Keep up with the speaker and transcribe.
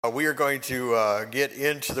We are going to get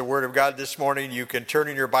into the Word of God this morning. You can turn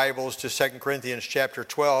in your Bibles to 2 Corinthians chapter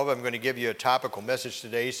 12. I'm going to give you a topical message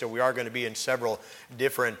today, so we are going to be in several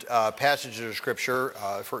different passages of Scripture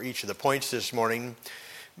for each of the points this morning.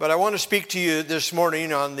 But I want to speak to you this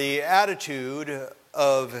morning on the attitude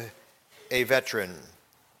of a veteran.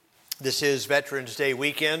 This is Veterans Day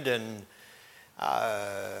weekend, and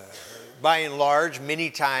by and large, many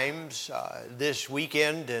times this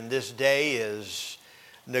weekend and this day is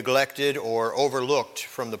neglected or overlooked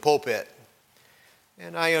from the pulpit.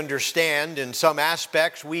 And I understand in some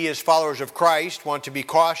aspects we as followers of Christ want to be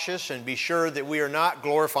cautious and be sure that we are not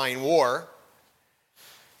glorifying war.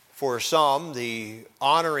 For some, the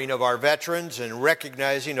honoring of our veterans and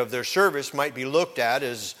recognizing of their service might be looked at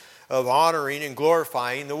as of honoring and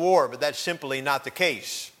glorifying the war, but that's simply not the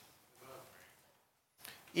case.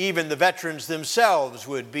 Even the veterans themselves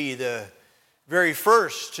would be the very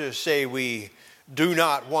first to say we do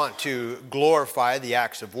not want to glorify the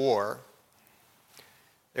acts of war.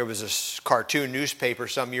 There was a cartoon newspaper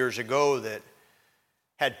some years ago that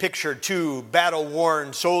had pictured two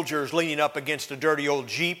battle-worn soldiers leaning up against a dirty old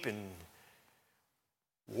Jeep, and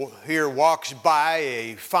here walks by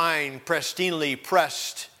a fine, pristinely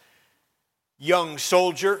pressed young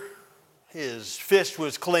soldier. His fist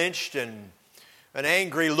was clenched and an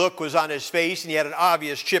angry look was on his face, and he had an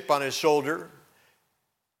obvious chip on his shoulder.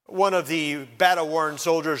 One of the battle-worn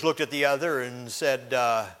soldiers looked at the other and said,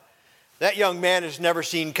 that young man has never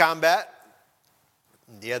seen combat.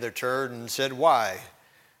 And the other turned and said, why?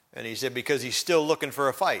 And he said, because he's still looking for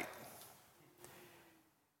a fight.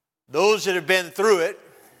 Those that have been through it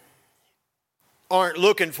aren't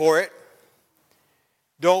looking for it,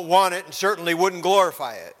 don't want it, and certainly wouldn't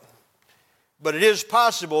glorify it. But it is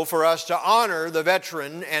possible for us to honor the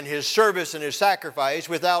veteran and his service and his sacrifice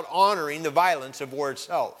without honoring the violence of war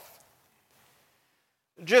itself.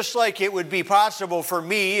 Just like it would be possible for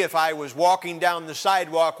me if I was walking down the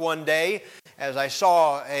sidewalk one day, as I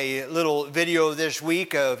saw a little video this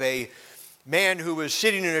week of a man who was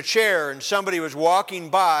sitting in a chair and somebody was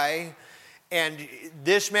walking by, and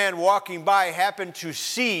this man walking by happened to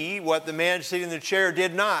see what the man sitting in the chair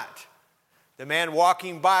did not. The man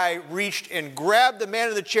walking by reached and grabbed the man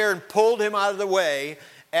in the chair and pulled him out of the way,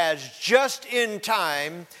 as just in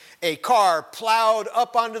time a car plowed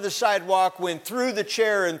up onto the sidewalk, went through the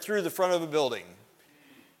chair and through the front of a building.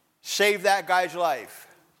 Saved that guy's life.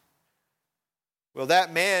 Well,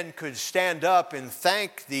 that man could stand up and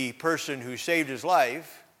thank the person who saved his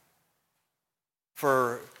life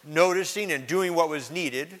for noticing and doing what was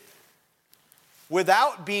needed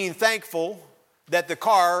without being thankful that the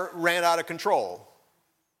car ran out of control,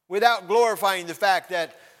 without glorifying the fact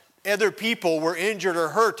that other people were injured or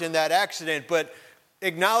hurt in that accident, but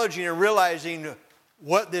acknowledging and realizing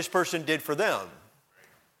what this person did for them.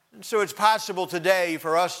 And so it's possible today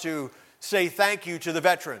for us to say thank you to the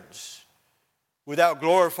veterans without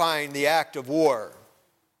glorifying the act of war.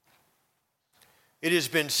 It has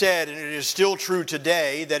been said, and it is still true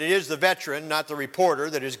today, that it is the veteran, not the reporter,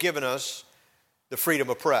 that has given us the freedom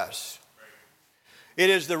of press. It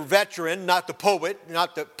is the veteran, not the poet,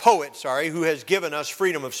 who has given us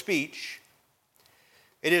freedom of speech.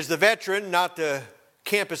 It is the veteran, not the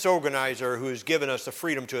campus organizer, who has given us the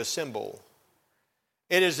freedom to assemble.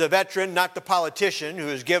 It is the veteran, not the politician, who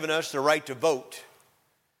has given us the right to vote.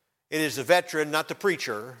 It is the veteran, not the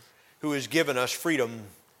preacher, who has given us freedom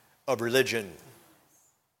of religion.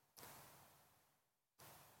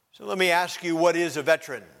 So let me ask you, what is a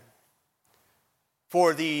veteran?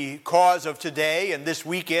 For the cause of today and this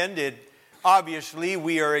weekend, obviously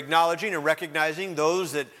we are acknowledging and recognizing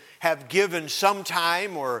those that have given some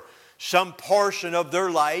time or some portion of their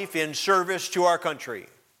life in service to our country.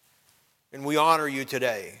 And we honor you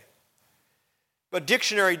today. But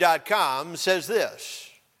dictionary.com says this: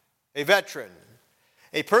 a veteran,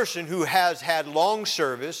 a person who has had long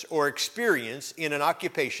service or experience in an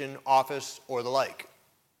occupation, office, or the like.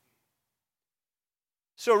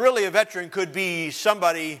 So really a veteran could be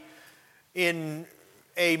somebody in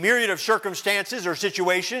a myriad of circumstances or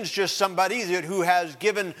situations, just somebody who has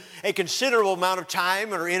given a considerable amount of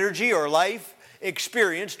time or energy or life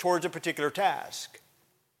experience towards a particular task.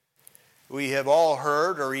 We have all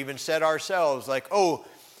heard or even said ourselves like, oh,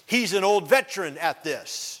 he's an old veteran at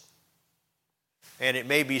this. And it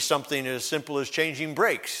may be something as simple as changing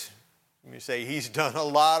brakes. You say, he's done a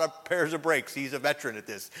lot of pairs of brakes. He's a veteran at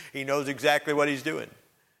this. He knows exactly what he's doing.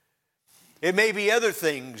 It may be other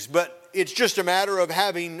things, but it's just a matter of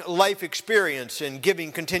having life experience and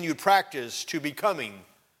giving continued practice to becoming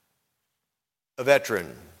a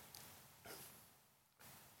veteran.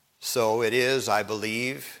 So it is, I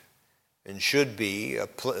believe, and should be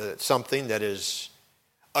something that is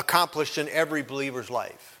accomplished in every believer's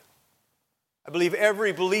life. I believe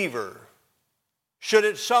every believer should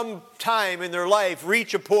at some time in their life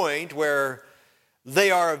reach a point where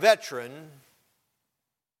they are a veteran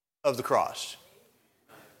of the cross.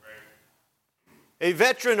 A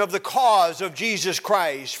veteran of the cause of Jesus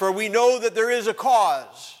Christ, for we know that there is a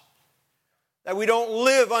cause, that we don't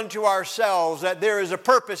live unto ourselves, that there is a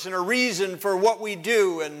purpose and a reason for what we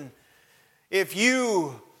do. And if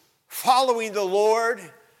you, following the Lord,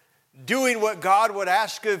 doing what God would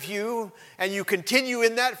ask of you, and you continue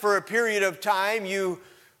in that for a period of time, you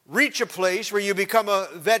reach a place where you become a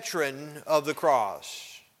veteran of the cross.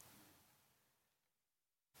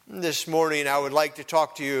 This morning I would like to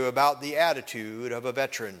talk to you about the attitude of a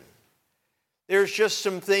veteran. There's just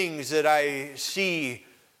some things that I see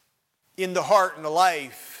in the heart and the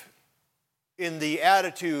life, in the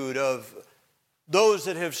attitude of those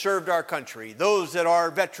that have served our country, those that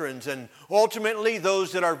are veterans, and ultimately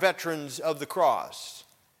those that are veterans of the cross.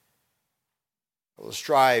 We'll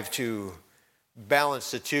strive to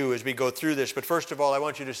balance the two as we go through this. But first of all, I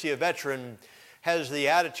want you to see a veteran has the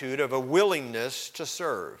attitude of a willingness to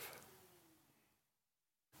serve.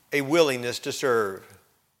 A willingness to serve.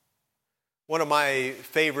 One of my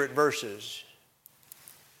favorite verses.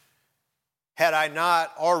 Had I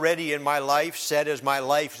not already in my life said as my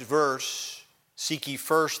life's verse, seek ye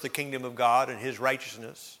first the kingdom of God and his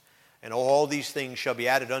righteousness, and all these things shall be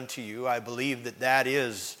added unto you. I believe that that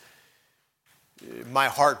is my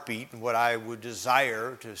heartbeat and what I would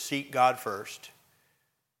desire, to seek God first.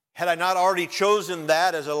 Had I not already chosen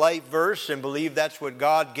that as a life verse and believe that's what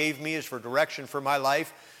God gave me as for direction for my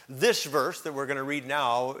life, this verse that we're going to read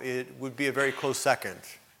now, it would be a very close second.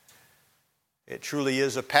 It truly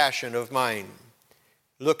is a passion of mine.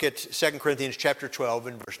 Look at 2 Corinthians chapter 12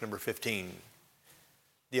 and verse number 15.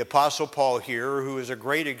 The Apostle Paul here, who is a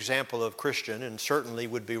great example of Christian and certainly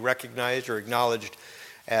would be recognized or acknowledged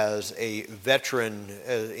as a veteran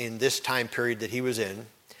in this time period that he was in.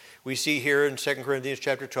 We see here in 2 Corinthians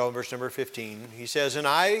chapter 12, verse number 15, he says, and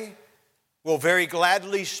I will very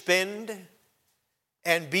gladly spend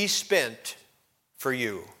and be spent for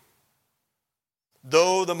you.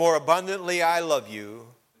 Though the more abundantly I love you,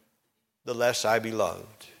 the less I be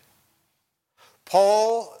loved.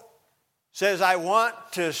 Paul says, I want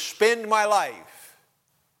to spend my life.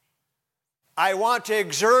 I want to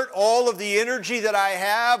exert all of the energy that I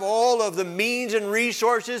have, all of the means and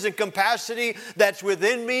resources and capacity that's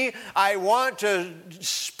within me. I want to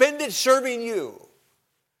spend it serving you.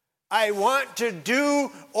 I want to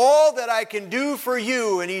do all that I can do for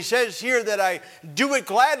you. And he says here that I do it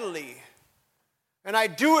gladly. And I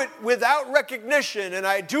do it without recognition, and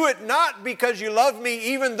I do it not because you love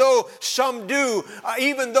me, even though some do,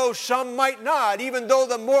 even though some might not, even though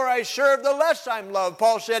the more I serve, the less I'm loved.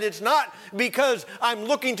 Paul said it's not because I'm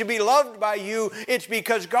looking to be loved by you, it's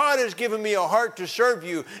because God has given me a heart to serve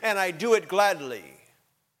you, and I do it gladly.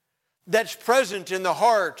 That's present in the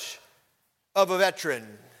heart of a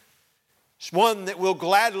veteran. It's one that will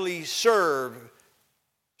gladly serve,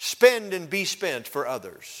 spend and be spent for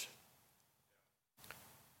others.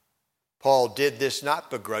 Paul did this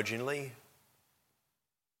not begrudgingly.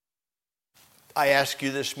 I ask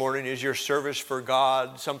you this morning, is your service for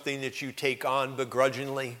God something that you take on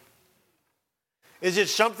begrudgingly? Is it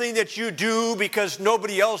something that you do because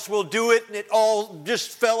nobody else will do it and it all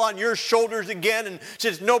just fell on your shoulders again, and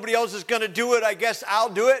since nobody else is going to do it, I guess I'll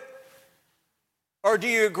do it? Or do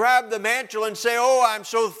you grab the mantle and say, oh, I'm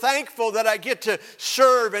so thankful that I get to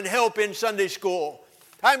serve and help in Sunday school.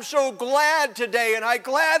 I'm so glad today, and I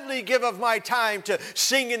gladly give of my time to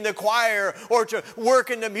sing in the choir, or to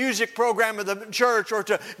work in the music program of the church, or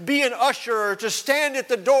to be an usher, or to stand at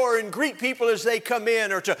the door and greet people as they come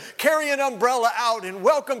in, or to carry an umbrella out and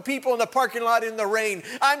welcome people in the parking lot in the rain.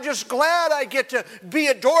 I'm just glad I get to be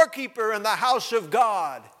a doorkeeper in the house of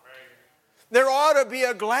God. There ought to be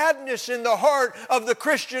a gladness in the heart of the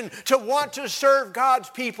Christian to want to serve God's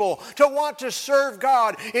people, to want to serve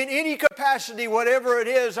God in any capacity, whatever it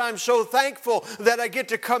is. I'm so thankful that I get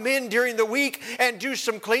to come in during the week and do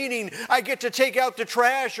some cleaning. I get to take out the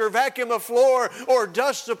trash or vacuum a floor or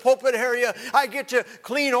dust the pulpit area. I get to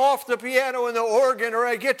clean off the piano and the organ, or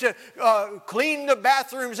I get to clean the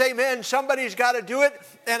bathrooms. Amen. Somebody's got to do it,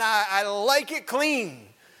 and I like it clean.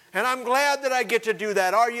 And I'm glad that I get to do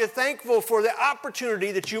that. Are you thankful for the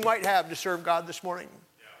opportunity that you might have to serve God this morning?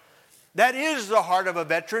 Yeah. That is the heart of a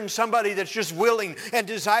veteran, somebody that's just willing and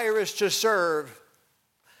desirous to serve.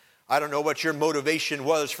 I don't know what your motivation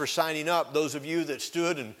was for signing up. Those of you that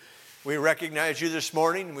stood and we recognize you this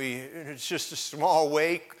morning, it's just a small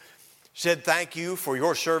way, said thank you for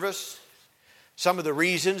your service. some of the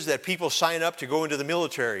reasons that people sign up to go into the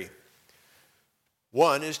military.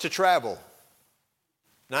 One is to travel.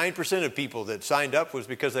 9% of people that signed up was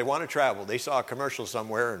because they want to travel. They saw a commercial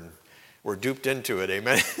somewhere and were duped into it,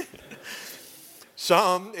 amen?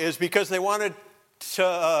 Some is because they wanted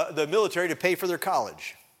the military to pay for their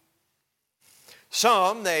college.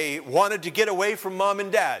 Some, they wanted to get away from mom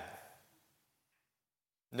and dad.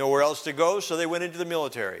 Nowhere else to go, so they went into the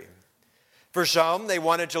military. For some, they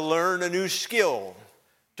wanted to learn a new skill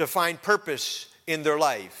to find purpose in their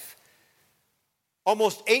life.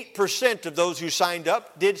 Almost 8% of those who signed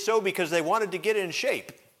up did so because they wanted to get in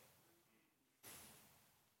shape.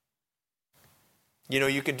 You know,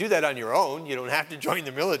 you can do that on your own. You don't have to join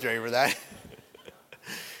the military for that.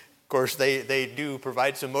 Of course, they do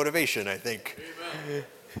provide some motivation, I think. Amen.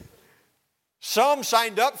 Some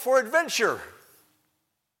signed up for adventure.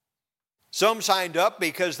 Some signed up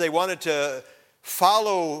because they wanted to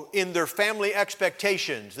follow in their family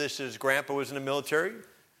expectations. This is grandpa was in the military,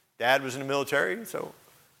 dad was in the military, so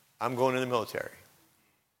I'm going in the military.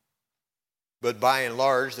 But by and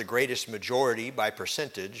large, the greatest majority by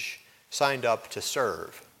percentage signed up to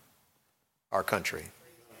serve our country.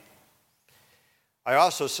 I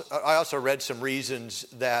also read some reasons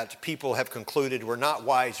that people have concluded were not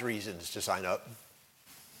wise reasons to sign up.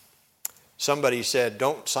 Somebody said,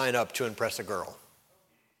 don't sign up to impress a girl.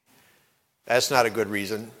 That's not a good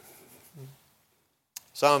reason.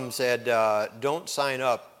 Some said, don't sign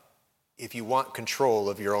up if you want control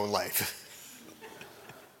of your own life.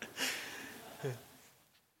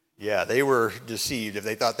 Yeah, they were deceived if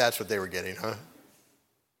they thought that's what they were getting, huh?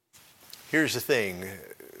 Here's the thing.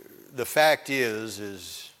 The fact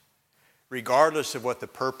is regardless of what the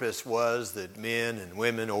purpose was that men and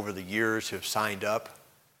women over the years have signed up,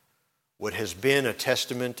 what has been a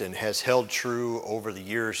testament and has held true over the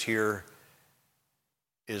years here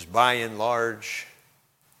is by and large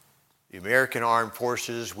the American Armed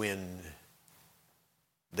Forces, when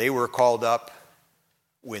they were called up,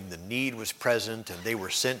 when the need was present and they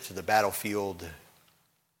were sent to the battlefield,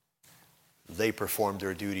 they performed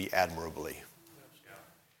their duty admirably.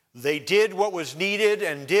 They did what was needed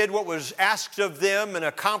and did what was asked of them and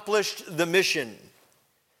accomplished the mission.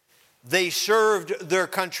 They served their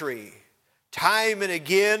country. Time and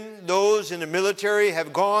again, those in the military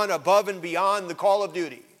have gone above and beyond the call of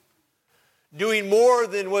duty, doing more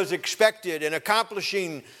than was expected and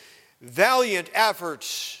accomplishing valiant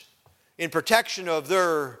efforts in protection of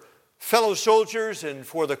their fellow soldiers and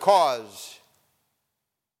for the cause.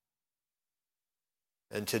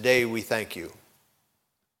 And today we thank you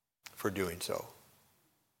for doing so.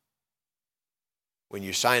 When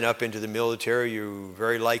you sign up into the military, you're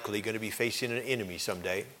very likely going to be facing an enemy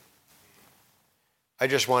someday. I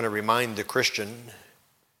just want to remind the Christian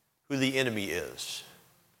who the enemy is.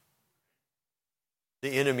 The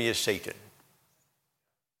enemy is Satan.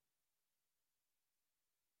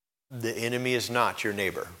 The enemy is not your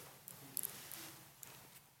neighbor.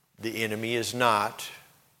 The enemy is not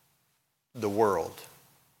the world,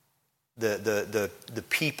 the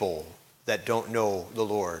people that don't know the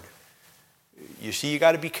Lord. You see, you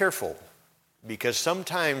got to be careful, because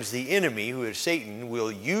sometimes the enemy, who is Satan,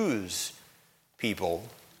 will use people,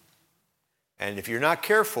 and if you're not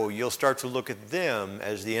careful, you'll start to look at them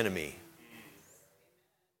as the enemy.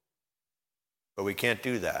 But we can't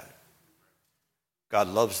do that. God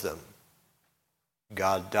loves them.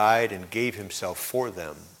 God died and gave himself for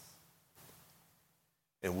them.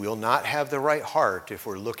 And we'll not have the right heart if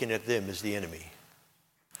we're looking at them as the enemy.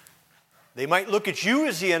 They might look at you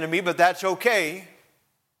as the enemy, but that's okay.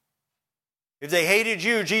 If they hated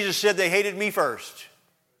you, Jesus said they hated me first.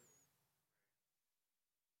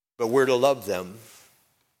 But we're to love them.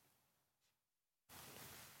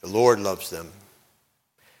 The Lord loves them.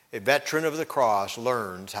 A veteran of the cross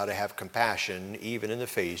learns how to have compassion even in the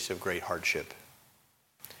face of great hardship.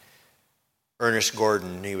 Ernest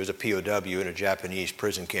Gordon, he was a POW in a Japanese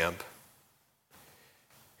prison camp.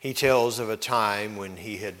 He tells of a time when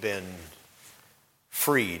he had been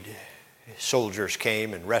freed. Soldiers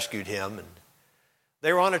came and rescued him, and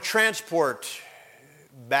they were on a transport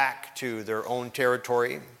back to their own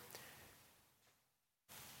territory.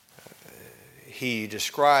 He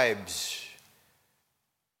describes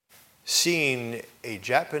seeing a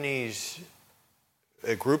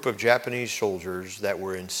group of Japanese soldiers that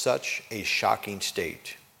were in such a shocking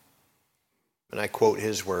state. And I quote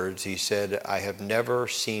his words. He said, "I have never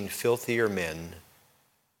seen filthier men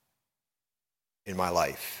in my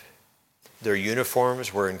life. Their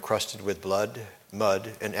uniforms were encrusted with blood,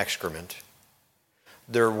 mud, and excrement.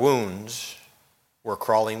 Their wounds were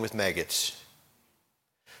crawling with maggots.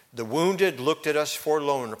 The wounded looked at us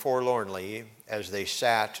forlornly as they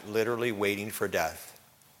sat literally waiting for death.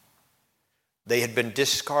 They had been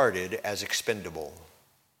discarded as expendable,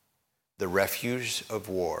 the refuse of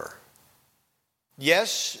war.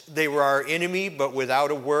 Yes, they were our enemy, but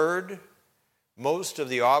without a word, most of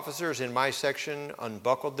the officers in my section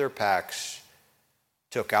unbuckled their packs,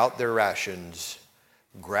 took out their rations,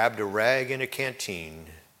 grabbed a rag and a canteen,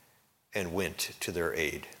 and went to their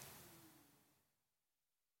aid.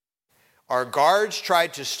 Our guards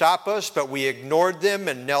tried to stop us, but we ignored them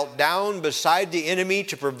and knelt down beside the enemy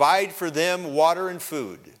to provide for them water and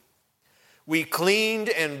food. We cleaned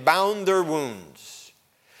and bound their wounds.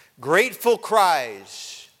 Grateful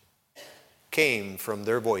cries came from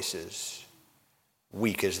their voices,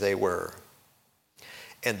 weak as they were,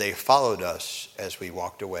 and they followed us as we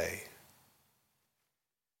walked away.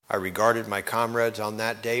 I regarded my comrades on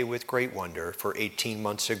that day with great wonder, for 18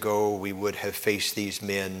 months ago we would have faced these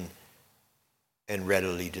men and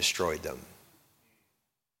readily destroyed them.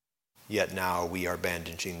 Yet now we are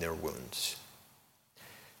bandaging their wounds.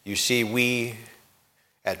 You see, we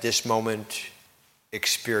at this moment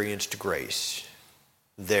experienced grace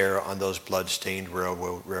there on those blood-stained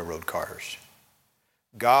railroad cars.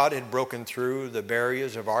 God had broken through the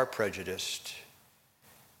barriers of our prejudice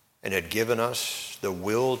and had given us the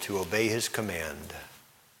will to obey his command,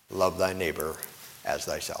 love thy neighbor as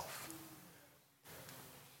thyself.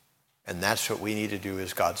 And that's what we need to do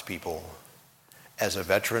as God's people. As a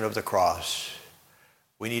veteran of the cross,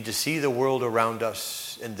 we need to see the world around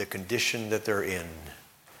us in the condition that they're in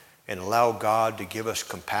and allow God to give us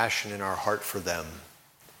compassion in our heart for them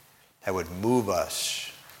that would move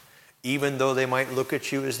us, even though they might look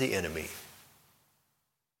at you as the enemy,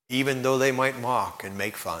 even though they might mock and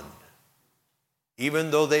make fun,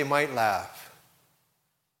 even though they might laugh.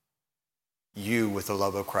 You, with the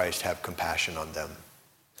love of Christ, have compassion on them.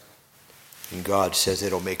 And God says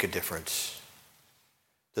it'll make a difference.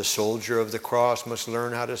 The soldier of the cross must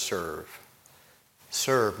learn how to serve.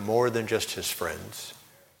 Serve more than just his friends.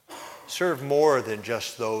 Serve more than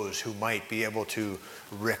just those who might be able to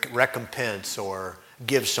recompense or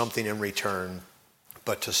give something in return,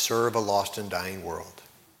 but to serve a lost and dying world.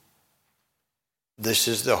 This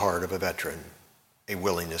is the heart of a veteran, a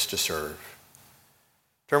willingness to serve.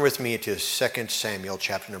 Turn with me to 2 Samuel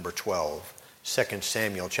chapter number 12. 2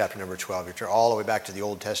 Samuel chapter number 12. You turn all the way back to the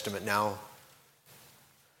Old Testament now.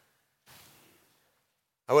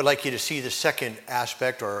 I would like you to see the second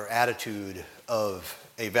aspect or attitude of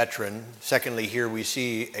a veteran. Secondly, here we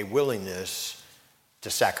see a willingness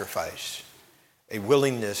to sacrifice. A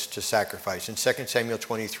willingness to sacrifice. In 2 Samuel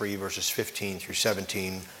 23, verses 15 through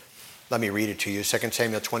 17, let me read it to you. 2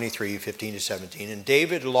 Samuel 23, 15 to 17. And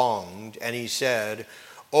David longed, and he said,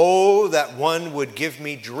 "Oh, that one would give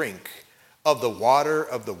me drink of the water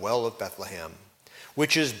of the well of Bethlehem,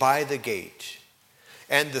 which is by the gate."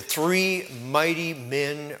 And the three mighty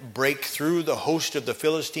men brake through the host of the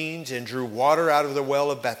Philistines and drew water out of the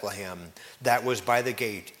well of Bethlehem that was by the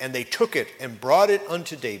gate. And they took it and brought it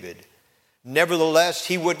unto David. Nevertheless,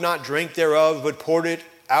 he would not drink thereof, but poured it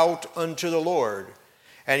out unto the Lord.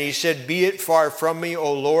 And he said, "Be it far from me,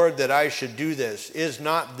 O Lord, that I should do this. Is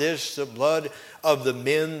not this the blood of the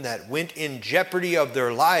men that went in jeopardy of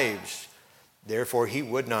their lives?" Therefore he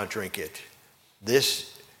would not drink it. This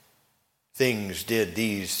things did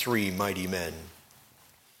these three mighty men.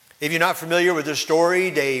 If you're not familiar with the story,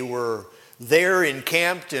 they were there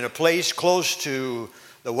encamped in a place close to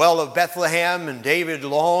the well of Bethlehem, and David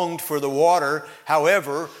longed for the water.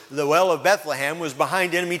 However, the well of Bethlehem was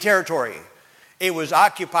behind enemy territory. It was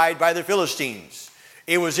occupied by the Philistines.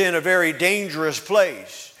 It was in a very dangerous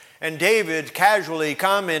place. And David casually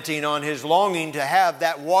commenting on his longing to have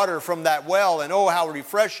that water from that well, and oh, how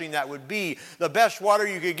refreshing that would be. The best water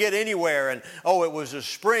you could get anywhere. And oh, it was a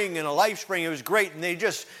spring and a life spring. It was great. And they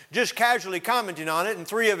just casually commenting on it. And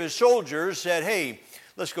three of his soldiers said, "Hey,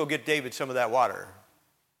 let's go get David some of that water."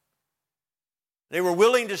 They were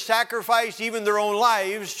willing to sacrifice even their own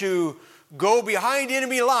lives to go behind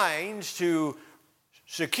enemy lines to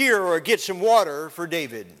secure or get some water for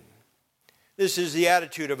David. This is the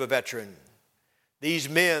attitude of a veteran. These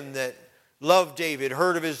men that loved David,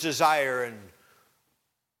 heard of his desire, and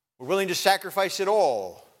were willing to sacrifice it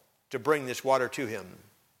all to bring this water to him.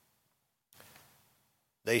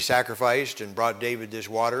 They sacrificed and brought David this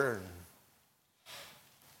water, and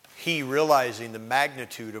he, realizing the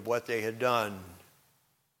magnitude of what they had done,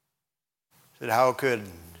 said, "How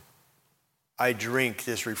could I drink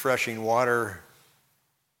this refreshing water?"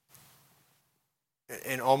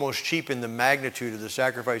 And almost cheapen the magnitude of the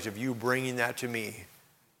sacrifice of you bringing that to me.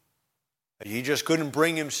 He just couldn't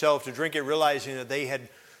bring himself to drink it, realizing that they had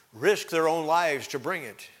risk their own lives to bring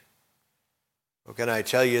it. Well, can I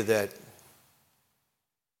tell you that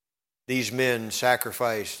these men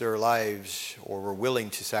sacrificed their lives, or were willing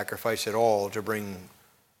to sacrifice it all, to bring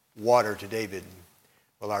water to David?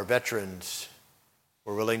 Well, our veterans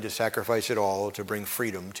were willing to sacrifice it all to bring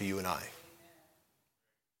freedom to you and I.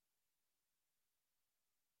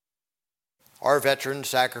 Our veterans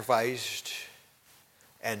sacrificed,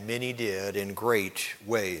 and many did, in great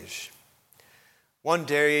ways. One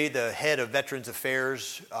day, the head of Veterans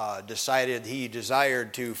Affairs decided he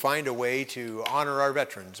desired to find a way to honor our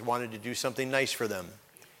veterans, wanted to do something nice for them.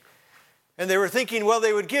 And they were thinking, well,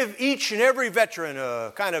 they would give each and every veteran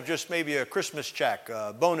a kind of just maybe a Christmas check,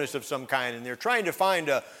 a bonus of some kind. And they're trying to find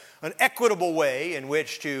an equitable way in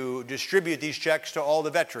which to distribute these checks to all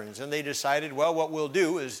the veterans. And they decided, well, what we'll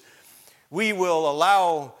do is we will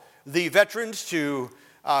allow the veterans to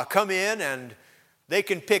come in, and they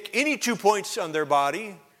can pick any 2 points on their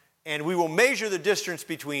body, and we will measure the distance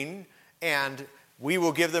between, and we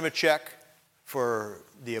will give them a check for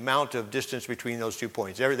the amount of distance between those 2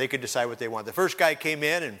 points. They could decide what they want. The first guy came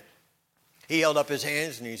in, and he held up his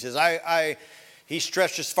hands, and he says, he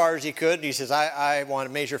stretched as far as he could, and he says, I want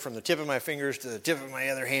to measure from the tip of my fingers to the tip of my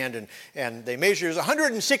other hand, and they measured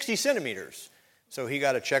 160 centimeters. So he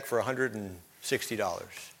got a check for $160.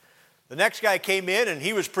 The next guy came in, and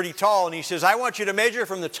he was pretty tall, and he says, I want you to measure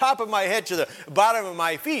from the top of my head to the bottom of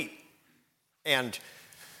my feet. And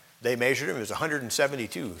they measured him. It was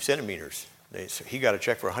 172 centimeters. So he got a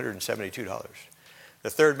check for $172. The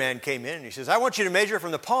third man came in, and he says, I want you to measure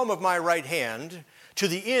from the palm of my right hand to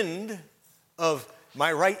the end of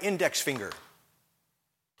my right index finger.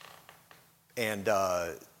 And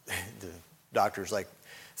the doctor's like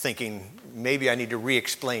thinking, maybe I need to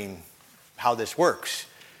re-explain how this works.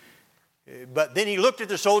 But then he looked at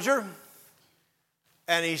the soldier,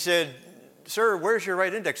 and he said, sir, where's your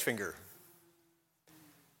right index finger?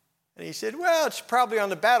 And he said, well, it's probably on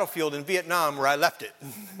the battlefield in Vietnam where I left it.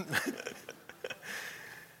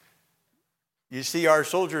 You see, our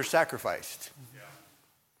soldiers sacrificed. Yeah.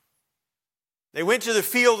 They went to the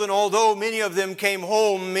field, and although many of them came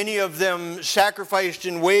home, many of them sacrificed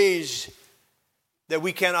in ways that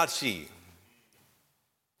we cannot see.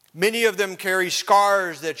 Many of them carry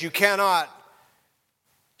scars that you cannot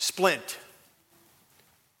splint.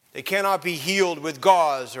 They cannot be healed with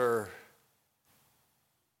gauze or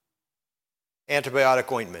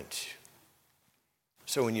antibiotic ointment.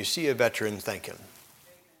 So when you see a veteran, thank him.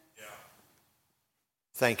 Yeah.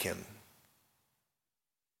 Thank him.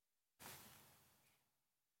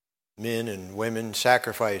 Men and women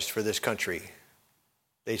sacrificed for this country.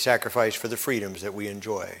 They sacrificed for the freedoms that we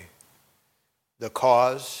enjoy. The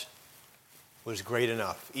cause was great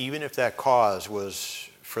enough, even if that cause was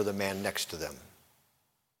for the man next to them.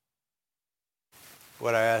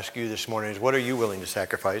 What I ask you this morning is, what are you willing to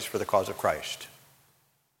sacrifice for the cause of Christ?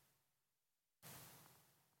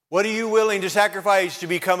 What are you willing to sacrifice to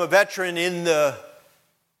become a veteran in the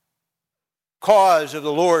cause of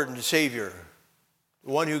the Lord and Savior,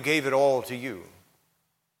 the one who gave it all to you?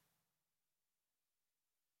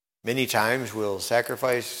 Many times we'll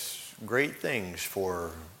sacrifice great things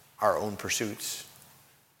for our own pursuits,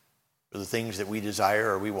 for the things that we desire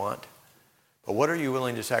or we want. But what are you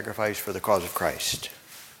willing to sacrifice for the cause of Christ?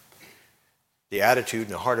 The attitude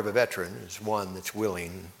and the heart of a veteran is one that's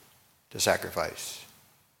willing to sacrifice.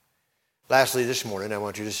 Lastly, this morning, I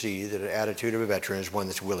want you to see that an attitude of a veteran is one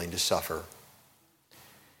that's willing to suffer.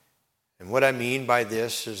 And what I mean by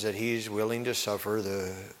this is that he's willing to suffer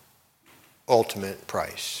the ultimate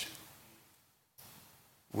price.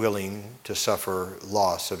 Willing to suffer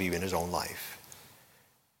loss of even his own life.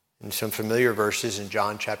 In some familiar verses in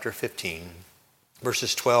John chapter 15,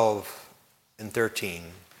 verses 12 and 13,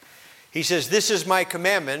 he says, this is my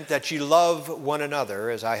commandment, that ye love one another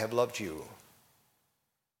as I have loved you.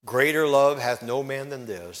 Greater love hath no man than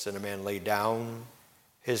this, than a man lay down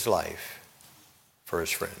his life for his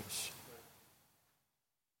friends.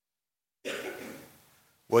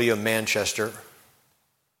 William Manchester,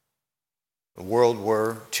 a World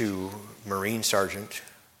War II Marine sergeant.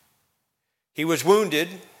 He was wounded,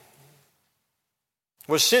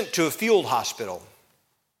 was sent to a field hospital.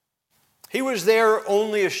 He was there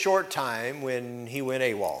only a short time when he went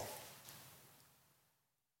AWOL.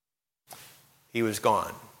 He was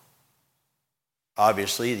gone.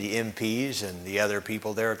 Obviously, the MPs and the other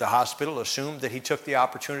people there at the hospital assumed that he took the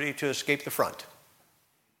opportunity to escape the front.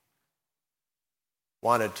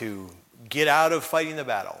 Wanted to get out of fighting the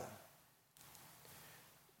battle.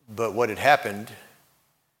 But what had happened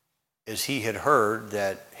is he had heard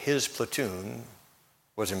that his platoon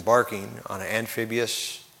was embarking on an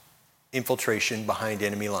amphibious infiltration behind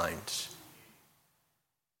enemy lines.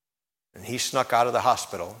 And he snuck out of the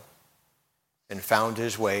hospital and found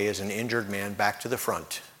his way as an injured man back to the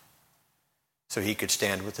front so he could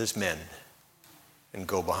stand with his men and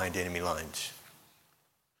go behind enemy lines.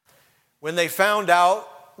 When they found out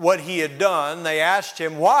what he had done, they asked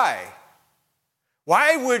him, why?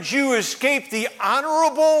 Why would you escape the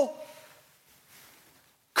honorable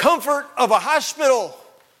comfort of a hospital?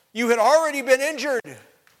 You had already been injured.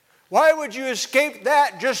 Why would you escape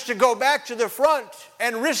that just to go back to the front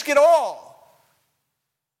and risk it all?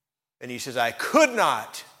 And he says, I could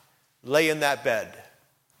not lay in that bed.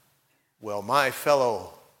 Well, my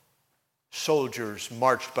fellow soldiers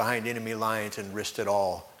marched behind enemy lines and risked it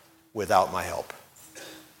all without my help.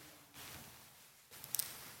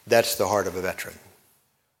 That's the heart of a veteran.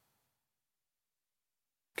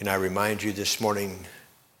 Can I remind you this morning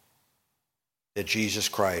that Jesus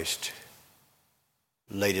Christ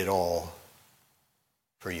laid it all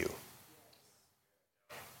for you?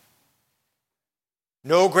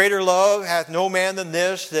 No greater love hath no man than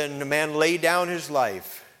this, than a man lay down his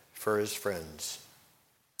life for his friends.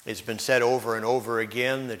 It's been said over and over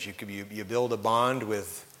again that you build a bond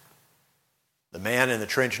with the man in the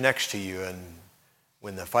trench next to you, and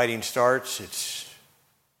when the fighting starts, it's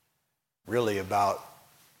really about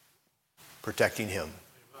protecting him.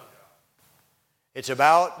 It's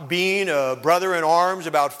about being a brother in arms,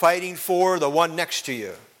 about fighting for the one next to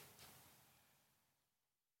you.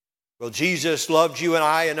 Well, Jesus loved you and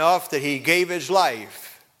I enough that he gave his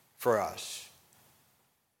life for us.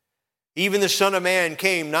 Even the Son of Man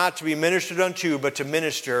came not to be ministered unto, but to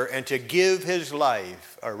minister and to give his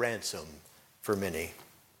life a ransom for many.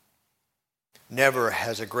 Never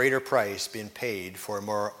has a greater price been paid for a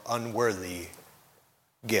more unworthy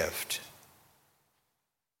gift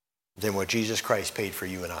than what Jesus Christ paid for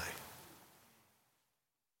you and I.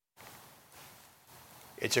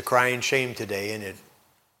 It's a crying shame today, and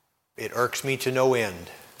it irks me to no end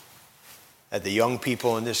that the young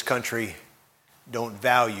people in this country don't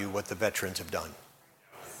value what the veterans have done.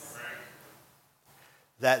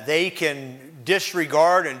 That they can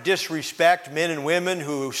disregard and disrespect men and women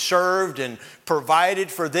who served and provided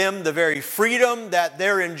for them the very freedom that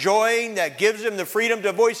they're enjoying, that gives them the freedom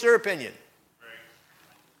to voice their opinion.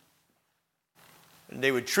 And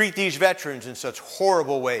they would treat these veterans in such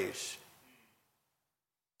horrible ways.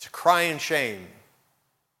 It's a crying shame.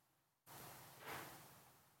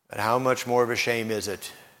 But how much more of a shame is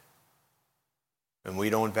it when we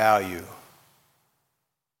don't value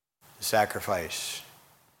the sacrifice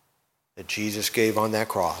that Jesus gave on that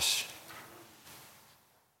cross?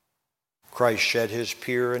 Christ shed his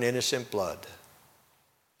pure and innocent blood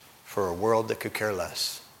for a world that could care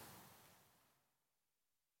less.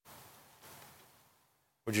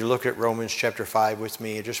 Would you look at Romans chapter 5 with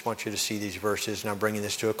me? I just want you to see these verses, and I'm bringing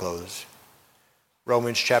this to a close.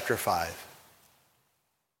 Romans chapter 5.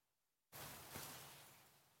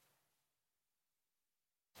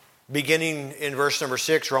 Beginning in verse number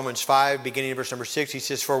 6, Romans 5, beginning in verse number 6, he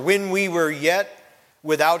says, For when we were yet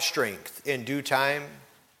without strength, in due time,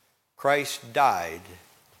 Christ died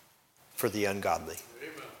for the ungodly.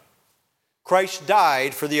 Amen. Christ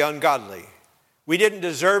died for the ungodly. We didn't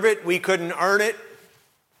deserve it. We couldn't earn it.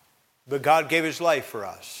 But God gave his life for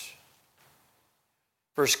us.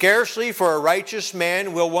 For scarcely for a righteous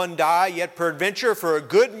man will one die, yet peradventure for a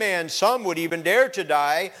good man some would even dare to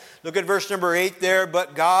die. Look at verse number 8 there.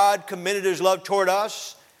 But God commended his love toward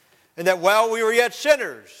us, and that while we were yet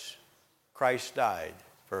sinners, Christ died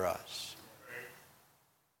for us.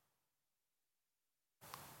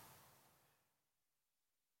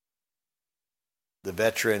 The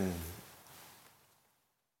veteran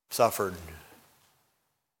suffered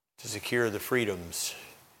to secure the freedoms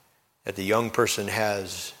that the young person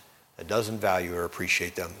has that doesn't value or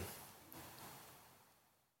appreciate them.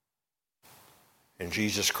 And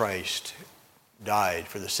Jesus Christ died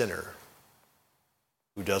for the sinner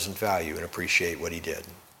who doesn't value and appreciate what he did.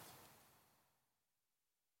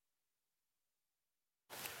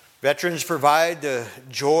 Veterans provide the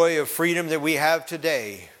joy of freedom that we have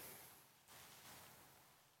today.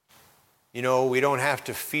 You know, we don't have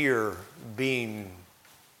to fear being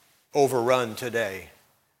overrun today.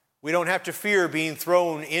 We don't have to fear being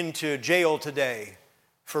thrown into jail today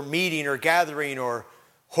for meeting or gathering or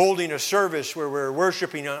holding a service where we're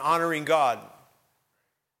worshiping and honoring God.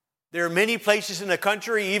 There are many places in the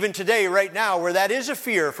country, even today, right now, where that is a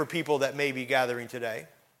fear for people that may be gathering today.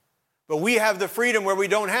 But we have the freedom where we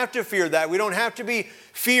don't have to fear that. We don't have to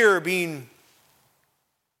fear being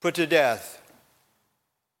put to death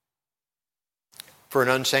for an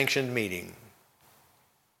unsanctioned meeting.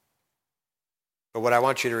 But what I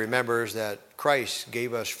want you to remember is that Christ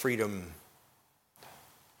gave us freedom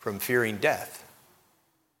from fearing death.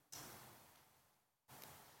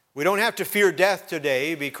 We don't have to fear death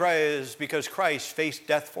today because Christ faced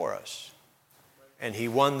death for us. And he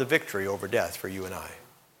won the victory over death for you and I.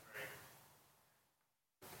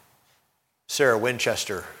 Sarah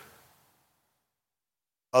Winchester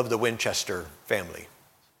of the Winchester family.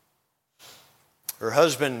 Her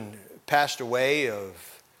husband passed away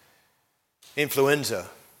of influenza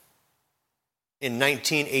in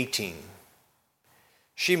 1918.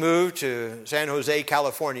 She moved to San Jose,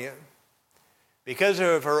 California. Because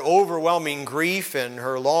of her overwhelming grief and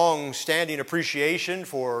her long-standing appreciation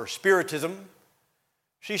for Spiritism,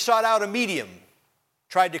 she sought out a medium,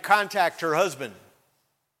 tried to contact her husband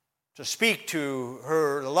to speak to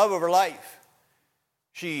her, the love of her life.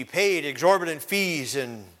 She paid exorbitant fees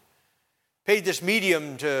and paid this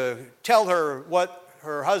medium to tell her what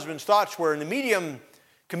her husband's thoughts were. And the medium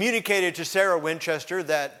communicated to Sarah Winchester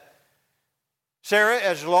that, Sarah,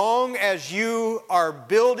 as long as you are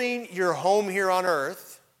building your home here on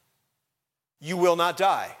earth, you will not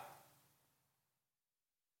die.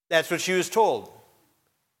 That's what she was told.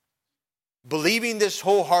 Believing this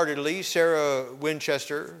wholeheartedly, Sarah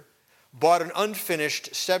Winchester bought an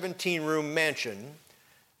unfinished 17-room mansion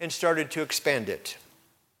and started to expand it.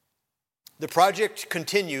 The project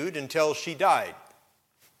continued until she died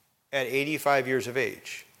at 85 years of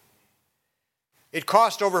age. It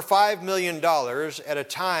cost over $5 million at a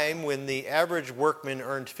time when the average workman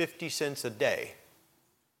earned 50 cents a day.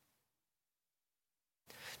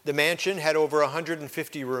 The mansion had over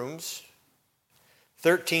 150 rooms,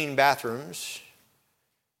 13 bathrooms,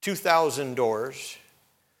 2,000 doors,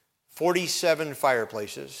 47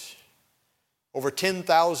 fireplaces, over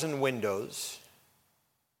 10,000 windows,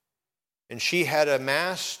 and she had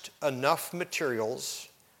amassed enough materials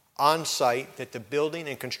on site that the building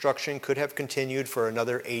and construction could have continued for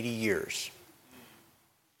another 80 years.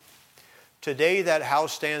 Today, that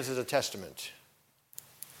house stands as a testament,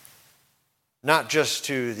 not just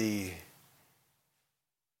to the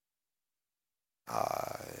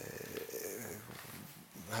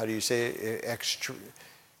how do you say it?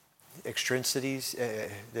 Eccentricities,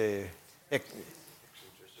 the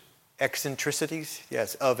eccentricities,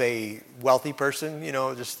 yes, of a wealthy person. You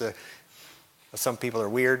know, just the. Some people are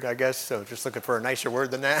weird, I guess, so just looking for a nicer word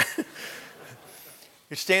than that.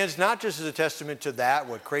 It stands not just as a testament to that,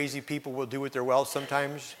 what crazy people will do with their wealth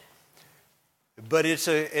sometimes, but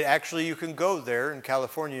actually you can go there in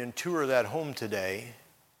California and tour that home today.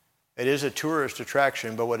 It is a tourist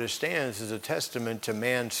attraction, but what it stands is a testament to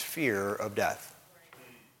man's fear of death.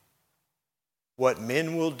 What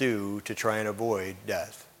men will do to try and avoid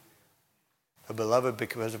death. But beloved,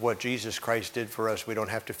 because of what Jesus Christ did for us, we don't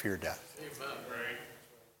have to fear death.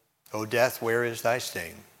 O death, where is thy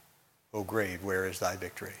sting? O grave, where is thy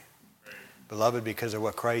victory? Beloved, because of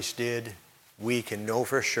what Christ did, we can know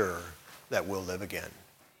for sure that we'll live again.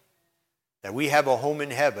 That we have a home in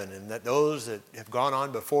heaven, and that those that have gone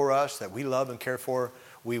on before us, that we love and care for,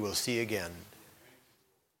 we will see again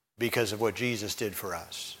because of what Jesus did for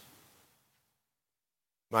us.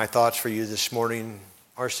 My thoughts for you this morning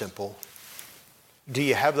are simple. Do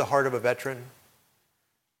you have the heart of a veteran?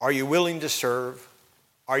 Are you willing to serve?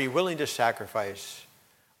 Are you willing to sacrifice?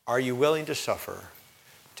 Are you willing to suffer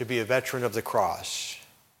to be a veteran of the cross?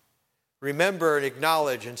 Remember and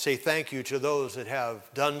acknowledge and say thank you to those that have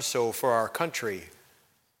done so for our country,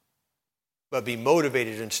 but be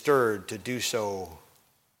motivated and stirred to do so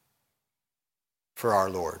for our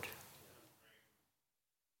Lord.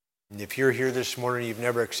 And if you're here this morning, you've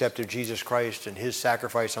never accepted Jesus Christ and his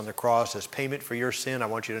sacrifice on the cross as payment for your sin, I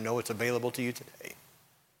want you to know it's available to you today.